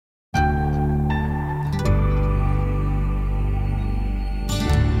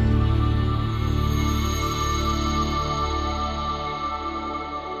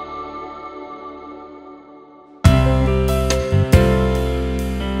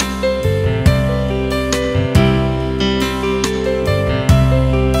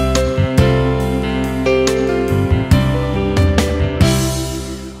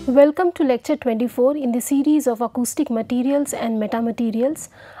to lecture 24 in the series of acoustic materials and metamaterials.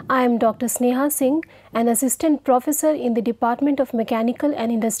 I am Dr. Sneha Singh, an assistant professor in the Department of Mechanical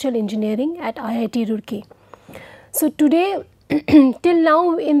and Industrial Engineering at IIT Roorkee. So today till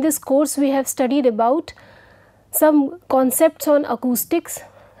now in this course we have studied about some concepts on acoustics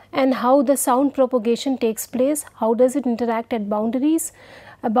and how the sound propagation takes place, how does it interact at boundaries,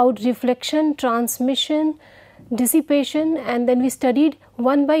 about reflection, transmission, dissipation, and then we studied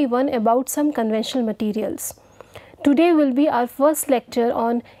one by one about some conventional materials. Today will be our first lecture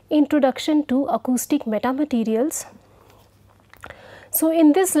on Introduction to Acoustic Metamaterials. So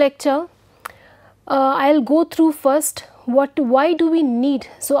in this lecture I will go through first why do we need,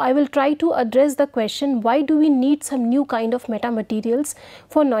 so I will try to address the question why do we need some new kind of metamaterials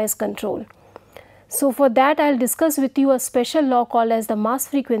for noise control. So for that I will discuss with you a special law called as the mass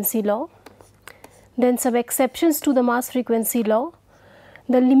frequency law, then some exceptions to the mass frequency law,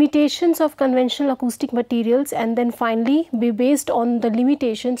 the limitations of conventional acoustic materials, and then finally based on the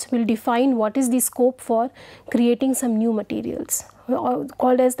limitations we will define what is the scope for creating some new materials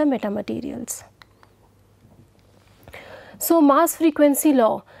called as the metamaterials. So mass frequency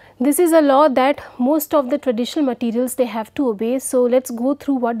law, this is a law that most of the traditional materials they have to obey. So let us go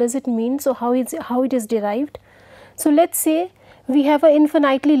through what does it mean, so how it is derived. So let us say we have an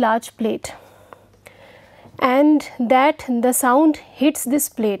infinitely large plate and that the sound hits this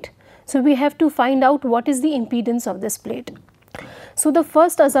plate. So we have to find out what is the impedance of this plate. So the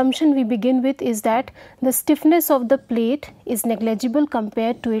first assumption we begin with is that the stiffness of the plate is negligible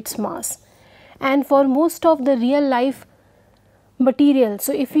compared to its mass, and for most of the real life material.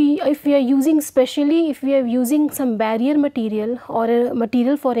 So if we are using, especially if we are using some barrier material or a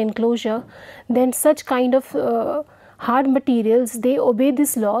material for enclosure, then such kind of hard materials they obey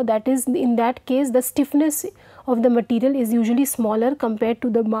this law, that is in that case the stiffness of the material is usually smaller compared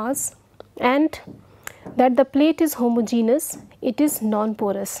to the mass, and that the plate is homogeneous, it is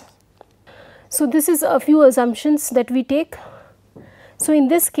non-porous. So this is a few assumptions that we take. So in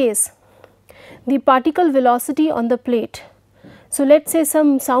this case the particle velocity on the plate, so let us say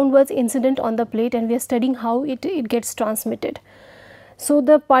some sound was incident on the plate and we are studying how it gets transmitted. So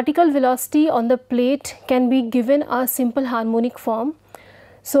the particle velocity on the plate can be given a simple harmonic form.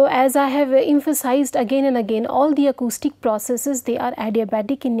 So as I have emphasized again and again, all the acoustic processes they are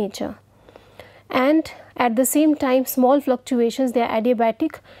adiabatic in nature, and at the same time small fluctuations they are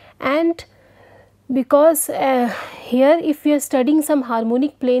adiabatic, and because here if we are studying some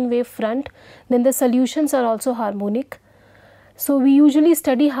harmonic plane wave front, then the solutions are also harmonic. So we usually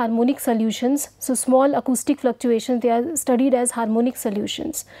study harmonic solutions, so small acoustic fluctuations they are studied as harmonic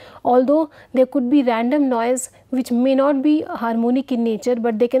solutions, although there could be random noise which may not be harmonic in nature,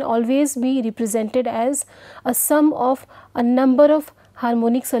 but they can always be represented as a sum of a number of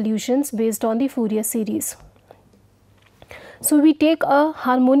harmonic solutions based on the Fourier series. So we take a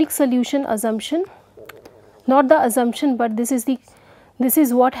harmonic solution assumption, not the assumption, but this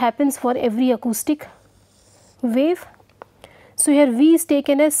is what happens for every acoustic wave. So here V is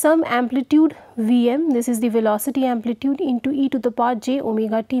taken as some amplitude Vm, this is the velocity amplitude, into e to the power j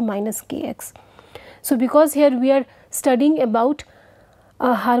omega t minus kx. So because here we are studying about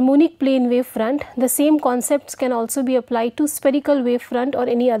a harmonic plane wave front, the same concepts can also be applied to spherical wave front or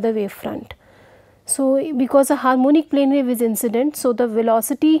any other wave front. So because a harmonic plane wave is incident, so the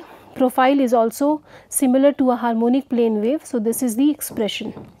velocity profile is also similar to a harmonic plane wave. So this is the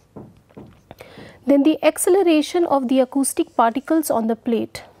expression. Then the acceleration of the acoustic particles on the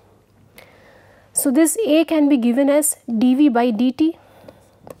plate. So this A can be given as dV by dt.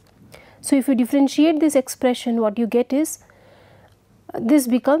 So if you differentiate this expression, what you get is this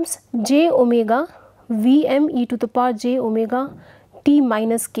becomes j omega Vm e to the power j omega t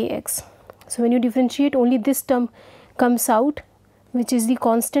minus kx. So when you differentiate, only this term comes out, which is the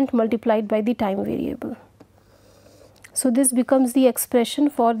constant multiplied by the time variable. So this becomes the expression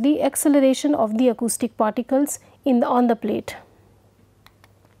for the acceleration of the acoustic particles on the plate.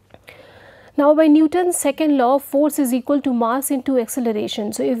 Now by Newton's second law, force is equal to mass into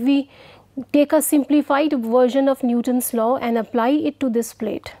acceleration. So if we take a simplified version of Newton's law and apply it to this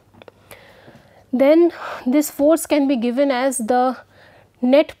plate, then this force can be given as the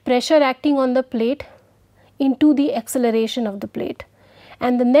net pressure acting on the plate into the acceleration of the plate.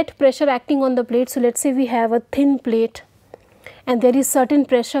 And the net pressure acting on the plate, so let us say we have a thin plate and there is certain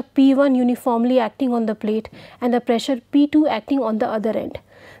pressure P1 uniformly acting on the plate and the pressure P2 acting on the other end,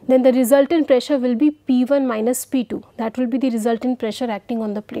 then the resultant pressure will be P1 minus P2, that will be the resultant pressure acting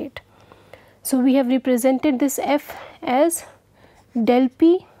on the plate. So we have represented this F as del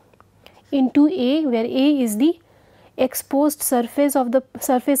P into A, where A is the exposed surface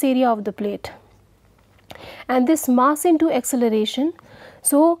area of the plate. And this mass into acceleration,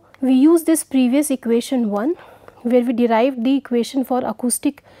 so we use this previous equation 1 where we derived the equation for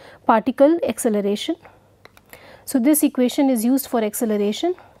acoustic particle acceleration. So this equation is used for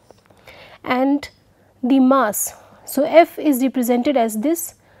acceleration, and the mass, so F is represented as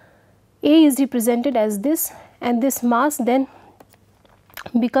this, A is represented as this, and this mass then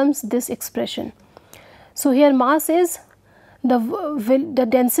becomes this expression. So here mass is the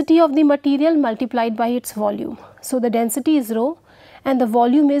density of the material multiplied by its volume. So the density is rho and the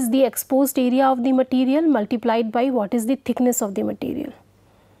volume is the exposed area of the material multiplied by what is the thickness of the material.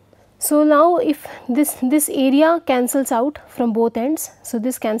 So now if this area cancels out from both ends, so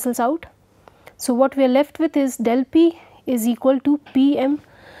this cancels out. So what we are left with is del P is equal to Pm.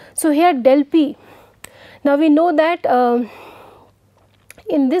 So here del P, now we know that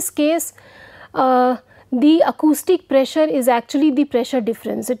in this case the acoustic pressure is actually the pressure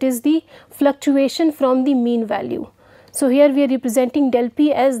difference, it is the fluctuation from the mean value. So here we are representing del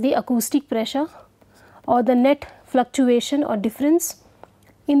P as the acoustic pressure or the net fluctuation or difference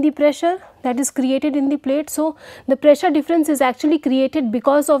in the pressure that is created in the plate. So the pressure difference is actually created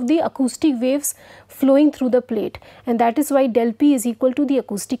because of the acoustic waves flowing through the plate, and that is why del P is equal to the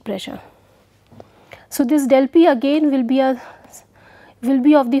acoustic pressure. So this del P again will be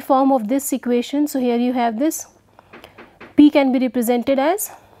of the form of this equation. So here you have this, P can be represented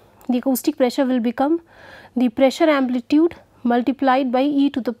as, the acoustic pressure will become the pressure amplitude multiplied by e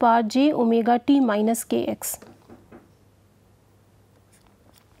to the power j omega t minus kx.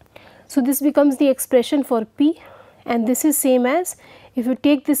 So this becomes the expression for P, and this is same as, if you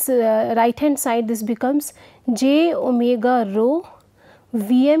take this right hand side, this becomes j omega rho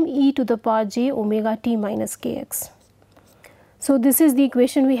Vm e to the power j omega t minus kx. So this is the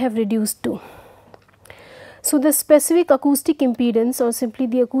equation we have reduced to. So the specific acoustic impedance, or simply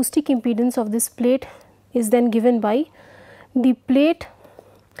the acoustic impedance of this plate, is then given by the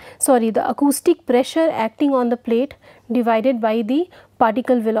acoustic pressure acting on the plate divided by the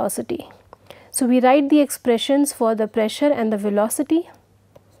particle velocity. So we write the expressions for the pressure and the velocity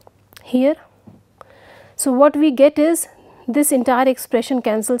here. So what we get is, this entire expression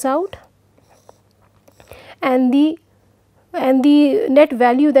cancels out, and the net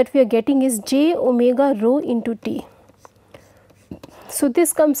value that we are getting is j omega rho into t. So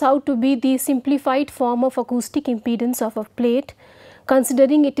this comes out to be the simplified form of acoustic impedance of a plate,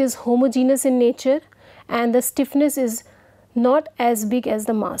 considering it is homogeneous in nature and the stiffness is not as big as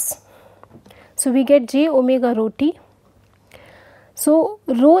the mass. So we get j omega rho t. So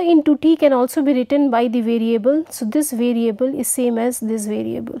rho into t can also be written by the variable. So this variable is same as this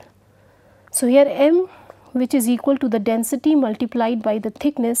variable. So here m, which is equal to the density multiplied by the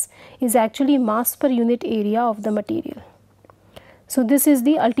thickness, is actually mass per unit area of the material. So this is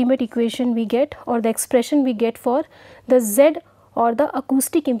the ultimate equation we get, or the expression we get for the Z or the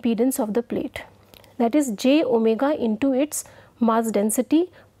acoustic impedance of the plate, that is j omega into its mass density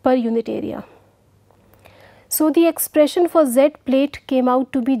per unit area. So the expression for Z plate came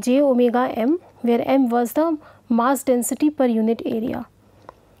out to be j omega m, where m was the mass density per unit area.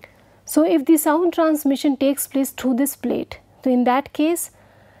 So if the sound transmission takes place through this plate, so in that case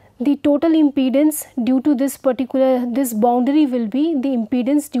the total impedance due to this boundary will be the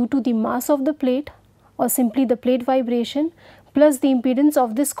impedance due to the mass of the plate, or simply the plate vibration, plus the impedance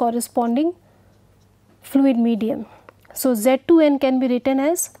of this corresponding fluid medium. So Z2n can be written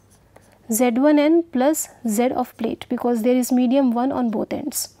as Z1n plus Z of plate, because there is medium 1 on both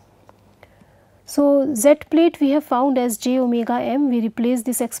ends. So Z plate we have found as j omega m, we replace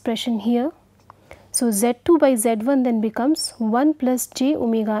this expression here. So Z2 by Z1 then becomes 1 plus j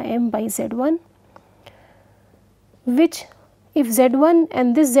omega m by Z1, which if Z1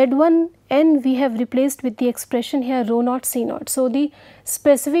 and this Z1n we have replaced with the expression here rho naught C naught. So the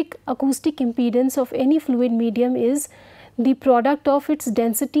specific acoustic impedance of any fluid medium is the product of its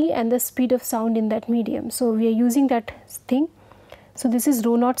density and the speed of sound in that medium. So we are using that thing. So this is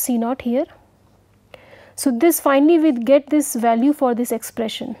rho naught C naught here. So this finally we get this value for this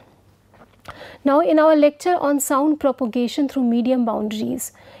expression. Now in our lecture on sound propagation through medium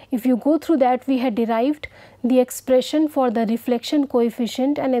boundaries, if you go through that, we had derived the expression for the reflection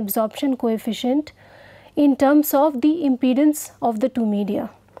coefficient and absorption coefficient in terms of the impedance of the two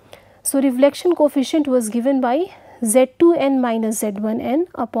media. So reflection coefficient was given by Z2n minus Z1n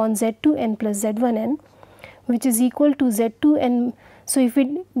upon Z2n plus Z1n, which is equal to Z2n. So if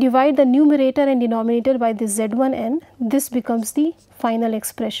we divide the numerator and denominator by this Z1n, this becomes the final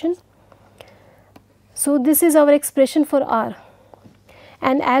expression. So this is our expression for R,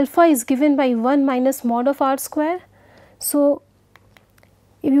 and alpha is given by 1 minus mod of R square So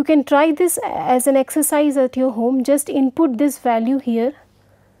if you can try this as an exercise at your home, just input this value here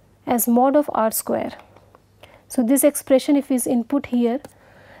as mod of r square. So this expression if is input here,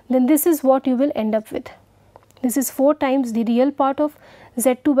 then this is what you will end up with. This is 4 times the real part of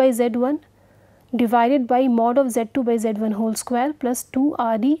z2 by z1 divided by mod of z2 by z1 whole square plus 2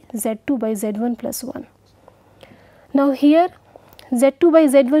 RD z2 by z1 plus 1. Now here z2 by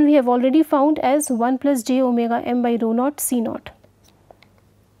z1 we have already found as 1 plus j omega m by rho naught c naught.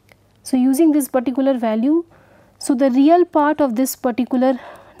 So using this particular value, so the real part of this particular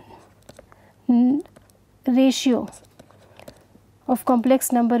ratio of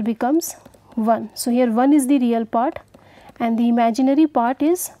complex number becomes 1. So here 1 is the real part and the imaginary part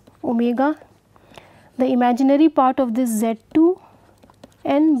is omega. The imaginary part of this z2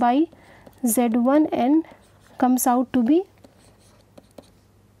 n by z1 n comes out to be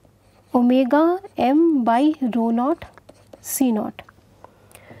omega m by rho naught c naught.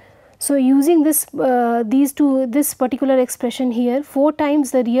 So using this this particular expression here, 4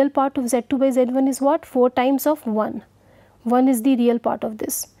 times the real part of z2 by z1 is what? 4 times of 1. 1 is the real part of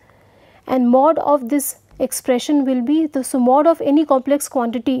this, and mod of this expression will be so mod of any complex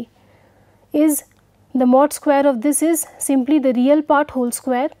quantity is the mod square of this is simply the real part whole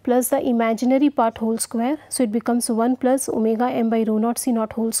square plus the imaginary part whole square. So it becomes 1 plus omega m by rho naught c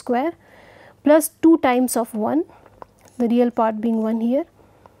naught whole square plus 2 times of 1, the real part being 1 here,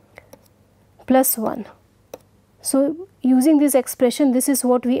 plus 1. So using this expression, this is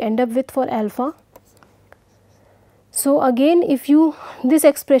what we end up with for alpha. So again if you, this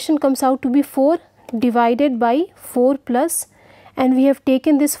expression comes out to be 4 divided by 4 plus, and we have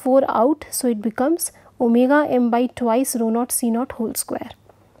taken this 4 out, so it becomes omega m by twice rho naught c naught whole square.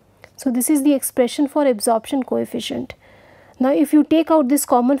 So this is the expression for absorption coefficient. Now if you take out this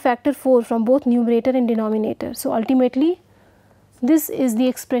common factor 4 from both numerator and denominator, so ultimately this is the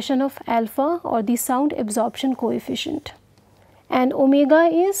expression of alpha or the sound absorption coefficient, and omega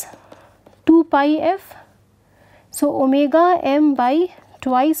is 2 pi f. So omega m by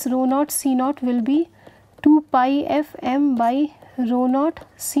twice rho naught c naught will be 2 pi f m by rho naught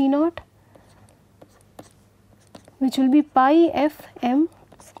c naught, which will be pi f m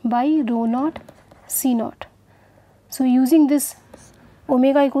by rho naught c naught. So using this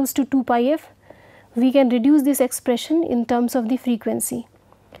omega equals to 2 pi f, we can reduce this expression in terms of the frequency.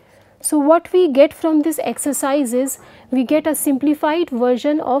 So what we get from this exercise is we get a simplified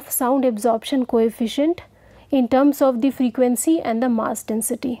version of sound absorption coefficient in terms of the frequency and the mass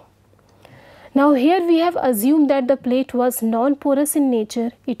density. Now here we have assumed that the plate was non-porous in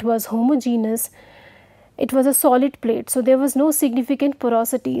nature, it was homogeneous, it was a solid plate, so there was no significant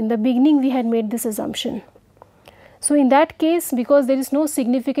porosity. In the beginning we had made this assumption. So in that case, because there is no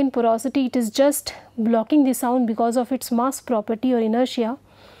significant porosity, it is just blocking the sound because of its mass property or inertia.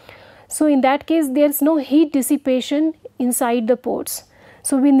 So in that case there is no heat dissipation inside the pores.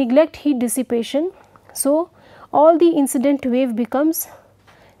 So we neglect heat dissipation. So all the incident wave becomes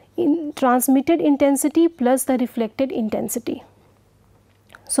transmitted intensity plus the reflected intensity.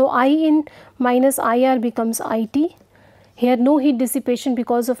 So I in minus IR becomes IT. Here no heat dissipation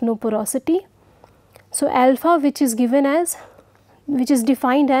because of no porosity. So alpha, which is given as, which is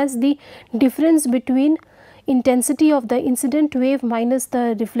defined as the difference between intensity of the incident wave minus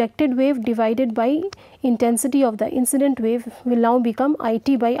the reflected wave divided by intensity of the incident wave, will now become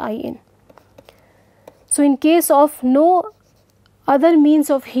IT by IN. So in case of no other means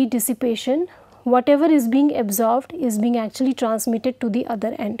of heat dissipation, whatever is being absorbed is being actually transmitted to the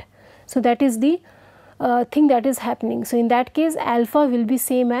other end. So that is the thing that is happening. So in that case alpha will be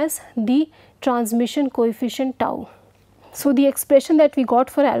same as the transmission coefficient tau. So the expression that we got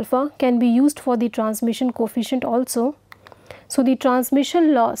for alpha can be used for the transmission coefficient also. So the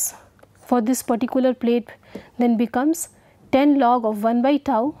transmission loss for this particular plate then becomes 10 log of 1 by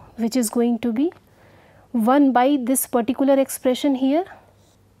tau, which is going to be 1 by this particular expression here.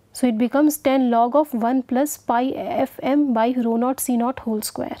 So it becomes 10 log of 1 plus pi fm by rho naught c naught whole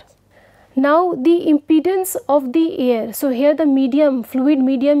square. Now the impedance of the air, so here the medium, fluid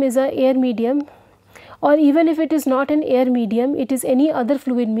medium is a air medium, or even if it is not an air medium, it is any other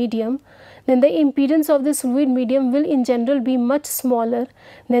fluid medium, then the impedance of this fluid medium will in general be much smaller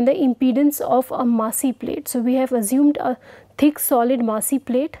than the impedance of a massy plate. So we have assumed a thick solid massy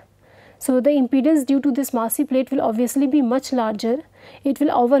plate. So the impedance due to this massy plate will obviously be much larger. It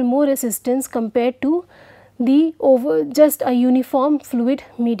will offer more resistance compared to the just a uniform fluid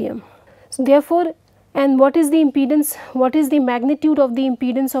medium. So therefore, and what is the impedance, what is the magnitude of the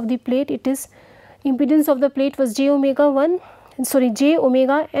impedance of the plate? It is, impedance of the plate was j omega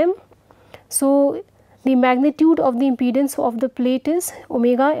m. So the magnitude of the impedance of the plate is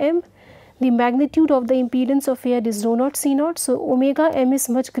omega m, the magnitude of the impedance of air is rho naught C naught. So, omega m is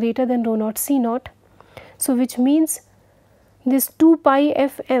much greater than rho naught C naught. So, which means this 2 pi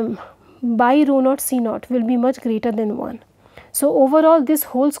Fm by rho naught C naught will be much greater than 1. So, overall this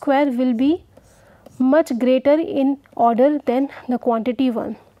whole square will be much greater in order than the quantity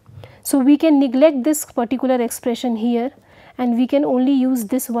 1. So, we can neglect this particular expression here and we can only use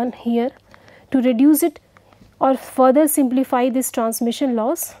this one here to reduce it or further simplify this transmission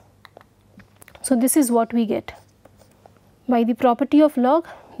loss. So, this is what we get. By the property of log,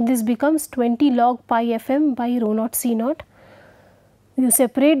 this becomes 20 log pi Fm by rho naught C naught. You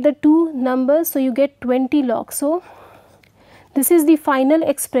separate the two numbers, so you get 20 log. So, this is the final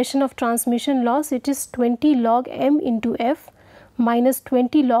expression of transmission loss. It is 20 log m into F minus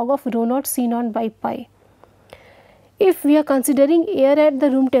 20 log of rho naught C naught by pi. If we are considering air at the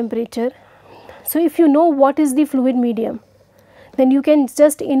room temperature, so if you know what is the fluid medium, then you can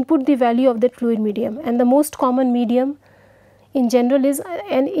just input the value of that fluid medium, and the most common medium in general is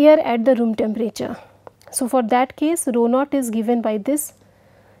an air at the room temperature. So, for that case rho naught is given by this,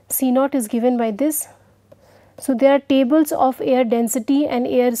 C naught is given by this. So, there are tables of air density and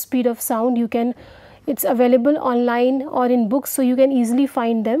air speed of sound. You can, it's available online or in books, so you can easily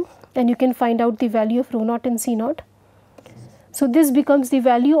find them and you can find out the value of rho naught and C naught. So, this becomes the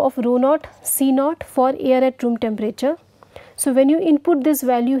value of rho naught C naught for air at room temperature. So, when you input this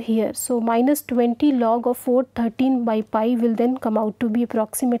value here, so minus 20 log of 413 by pi will then come out to be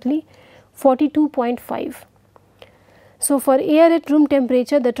approximately 42.5. So, for air at room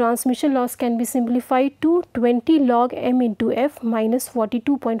temperature, the transmission loss can be simplified to 20 log m into F minus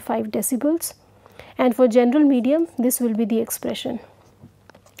 42.5 decibels, and for general medium this will be the expression,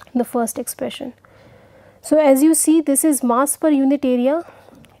 the first expression. So, as you see, this is mass per unit area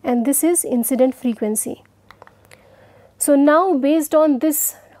and this is incident frequency. So, now based on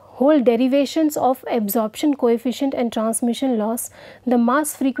this whole derivations of absorption coefficient and transmission loss, the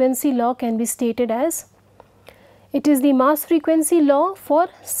mass frequency law can be stated as, it is the mass frequency law for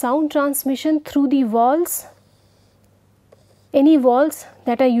sound transmission through the walls, any walls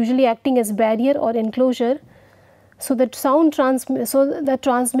that are usually acting as barrier or enclosure. So, the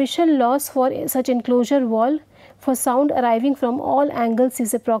transmission loss for such enclosure wall for sound arriving from all angles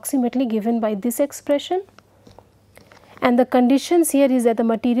is approximately given by this expression. And the conditions here is that the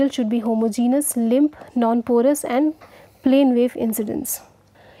material should be homogeneous, limp, non-porous and plane wave incidence.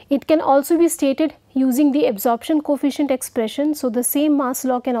 It can also be stated using the absorption coefficient expression. So, the same mass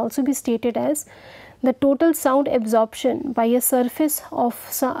law can also be stated as the total sound absorption by a surface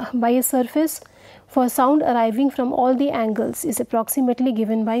for sound arriving from all the angles is approximately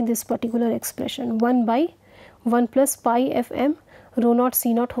given by this particular expression, 1 by 1 plus pi Fm rho naught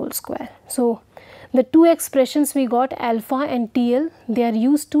C naught whole square. So, the two expressions we got, alpha and TL, they are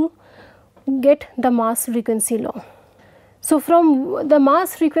used to get the mass frequency law. So, from the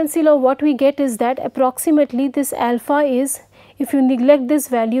mass frequency law what we get is that approximately this alpha is, if you neglect this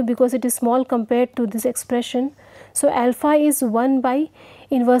value because it is small compared to this expression, so alpha is 1 by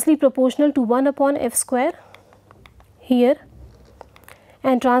inversely proportional to 1 upon F square here,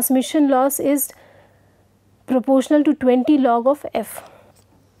 and transmission loss is proportional to 20 log of F.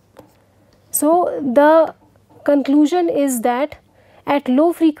 So, the conclusion is that at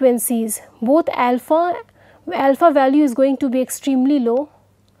low frequencies both alpha value is going to be extremely low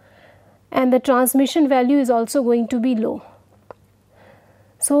and the transmission value is also going to be low.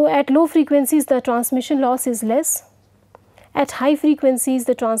 So, at low frequencies the transmission loss is less, at high frequencies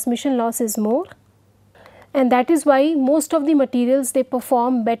the transmission loss is more, and that is why most of the materials they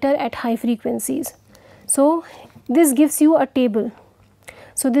perform better at high frequencies. So, this gives you a table.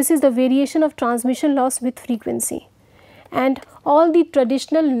 So, this is the variation of transmission loss with frequency, and all the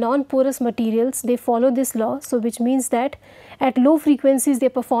traditional non-porous materials they follow this law. So, which means that at low frequencies their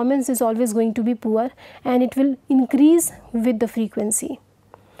performance is always going to be poor and it will increase with the frequency.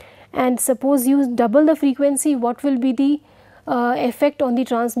 And suppose you double the frequency, what will be the effect on the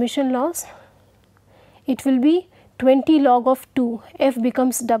transmission loss? It will be 20 log of 2, F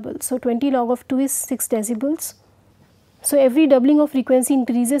becomes double. So, 20 log of 2 is 6 decibels. So, every doubling of frequency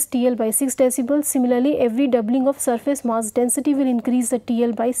increases TL by 6 decibels. Similarly, every doubling of surface mass density will increase the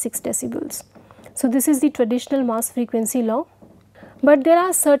TL by 6 decibels. So, this is the traditional mass frequency law. But there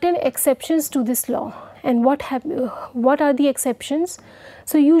are certain exceptions to this law, and what are the exceptions?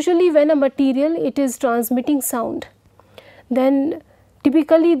 So, usually when a material it is transmitting sound, then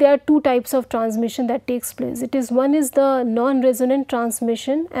typically there are two types of transmission that takes place. It is, one is the non-resonant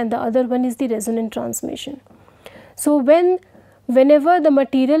transmission and the other one is the resonant transmission. So, when whenever the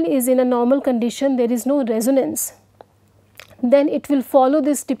material is in a normal condition, there is no resonance, then it will follow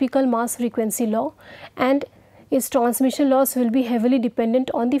this typical mass frequency law, and its transmission loss will be heavily dependent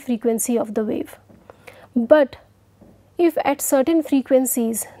on the frequency of the wave. But if at certain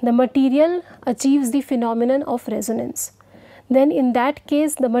frequencies the material achieves the phenomenon of resonance, then in that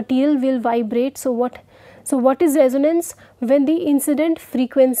case the material will vibrate. So what is resonance? When the incident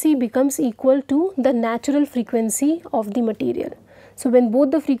frequency becomes equal to the natural frequency of the material. So when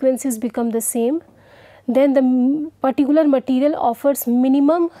both the frequencies become the same, then the particular material offers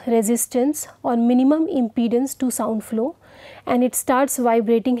minimum resistance or minimum impedance to sound flow, and it starts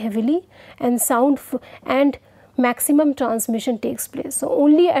vibrating heavily, and and maximum transmission takes place. So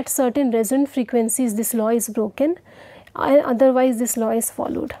only at certain resonant frequencies this law is broken, and otherwise this law is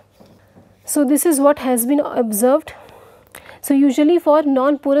followed. So this is what has been observed. So usually for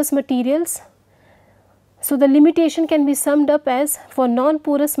non-porous materials, so the limitation can be summed up as, for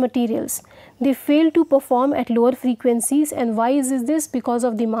non-porous materials, they fail to perform at lower frequencies. And why is this? Because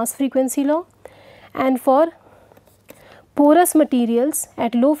of the mass frequency law. And for porous materials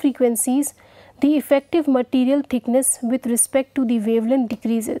at low frequencies, the effective material thickness with respect to the wavelength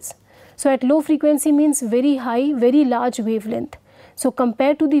decreases. So at low frequency means very high, very large wavelength. So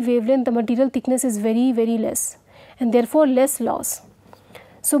compared to the wavelength, the material thickness is very, very less, and therefore less loss.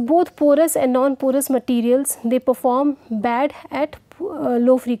 So both porous and non-porous materials, they perform bad at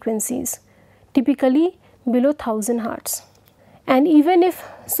low frequencies, typically below 1000 Hz. And even if,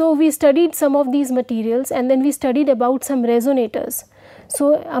 so we studied some of these materials, and then we studied about some resonators.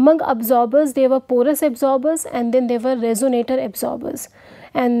 So among absorbers, there were porous absorbers, and then there were resonator absorbers.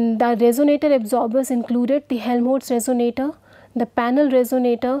 And the resonator absorbers included the Helmholtz resonator, the panel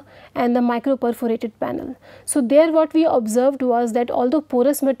resonator, and the microperforated panel. So there what we observed was that although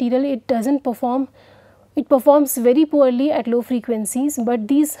porous material, it performs very poorly at low frequencies, but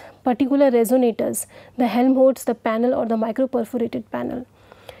these particular resonators, the Helmholtz, the panel, or the microperforated panel,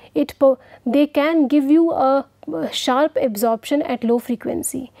 they can give you a sharp absorption at low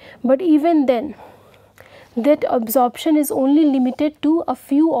frequency, but even then that absorption is only limited to a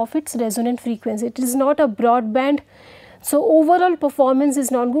few of its resonant frequencies. It is not a broadband. So overall performance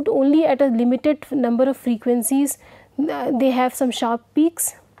is not good. Only at a limited number of frequencies they have some sharp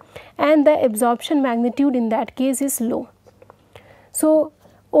peaks, and the absorption magnitude in that case is low. So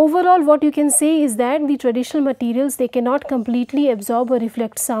overall what you can say is that the traditional materials, they cannot completely absorb or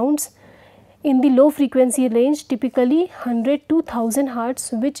reflect sounds in the low frequency range, typically 100 to 1000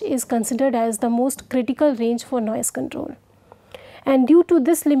 Hz, which is considered as the most critical range for noise control. And due to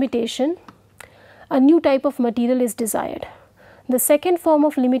this limitation, a new type of material is desired. The second form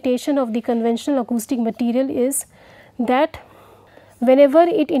of limitation of the conventional acoustic material is that whenever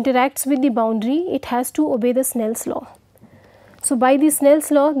it interacts with the boundary, it has to obey the Snell's law. So by the Snell's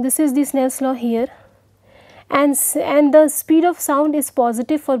law, this is the Snell's law here, and the speed of sound is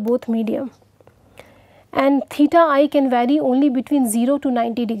positive for both medium, and theta I can vary only between 0 to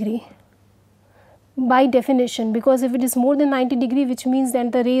 90 degree by definition, because if it is more than 90 degree, which means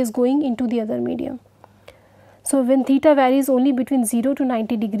that the ray is going into the other medium. So when theta varies only between 0 to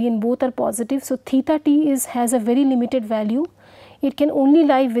 90 degree and both are positive, so theta t has a very limited value. It can only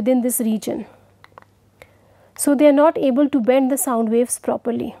lie within this region. So they are not able to bend the sound waves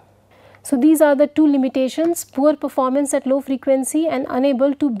properly. So these are the two limitations: poor performance at low frequency and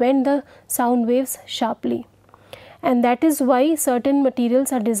unable to bend the sound waves sharply. And that is why certain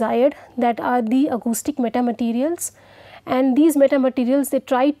materials are desired, that are the acoustic metamaterials, and these metamaterials, they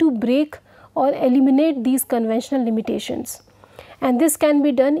try to break or eliminate these conventional limitations. And this can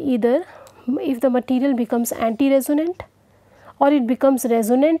be done either if the material becomes anti-resonant or it becomes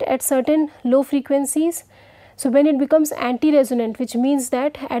resonant at certain low frequencies. So when it becomes anti-resonant, which means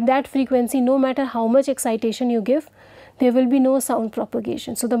that at that frequency, no matter how much excitation you give, there will be no sound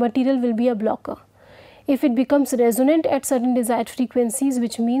propagation. So the material will be a blocker. If it becomes resonant at certain desired frequencies,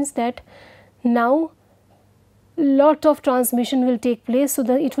 which means that now lot of transmission will take place, so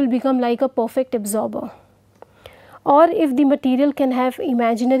that it will become like a perfect absorber. Or if the material can have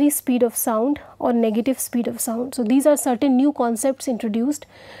imaginary speed of sound or negative speed of sound. So these are certain new concepts introduced.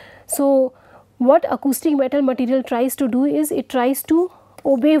 So what acoustic metal material tries to do is, it tries to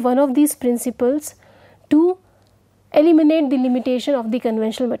obey one of these principles to eliminate the limitation of the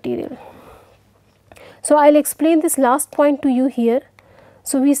conventional material. So I will explain this last point to you here.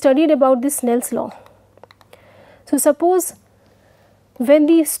 So we studied about this Snell's law. So suppose when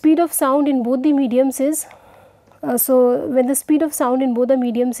the speed of sound in both the mediums is, when the speed of sound in both the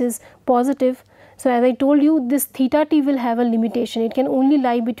mediums is positive, so as I told you, this theta t will have a limitation. It can only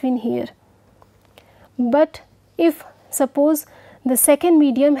lie between here. But if suppose the second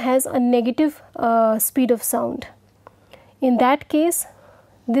medium has a negative speed of sound. In that case,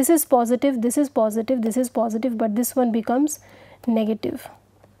 this is positive, this is positive, this is positive, but this one becomes negative.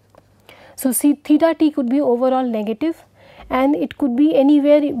 So, theta t could be overall negative, and it could be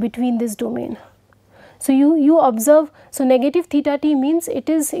anywhere between this domain. So, you observe, so negative theta t means it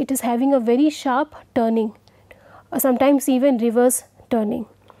is having a very sharp turning, sometimes even reverse turning.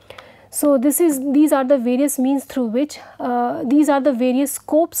 So, these are the various means through which these are the various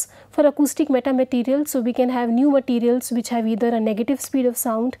scopes for acoustic metamaterials. So, we can have new materials which have either a negative speed of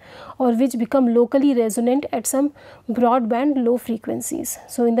sound or which become locally resonant at some broadband low frequencies.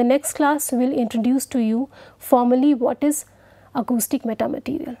 So, in the next class we will introduce to you formally what is acoustic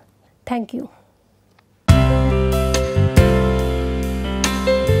metamaterial. Thank you.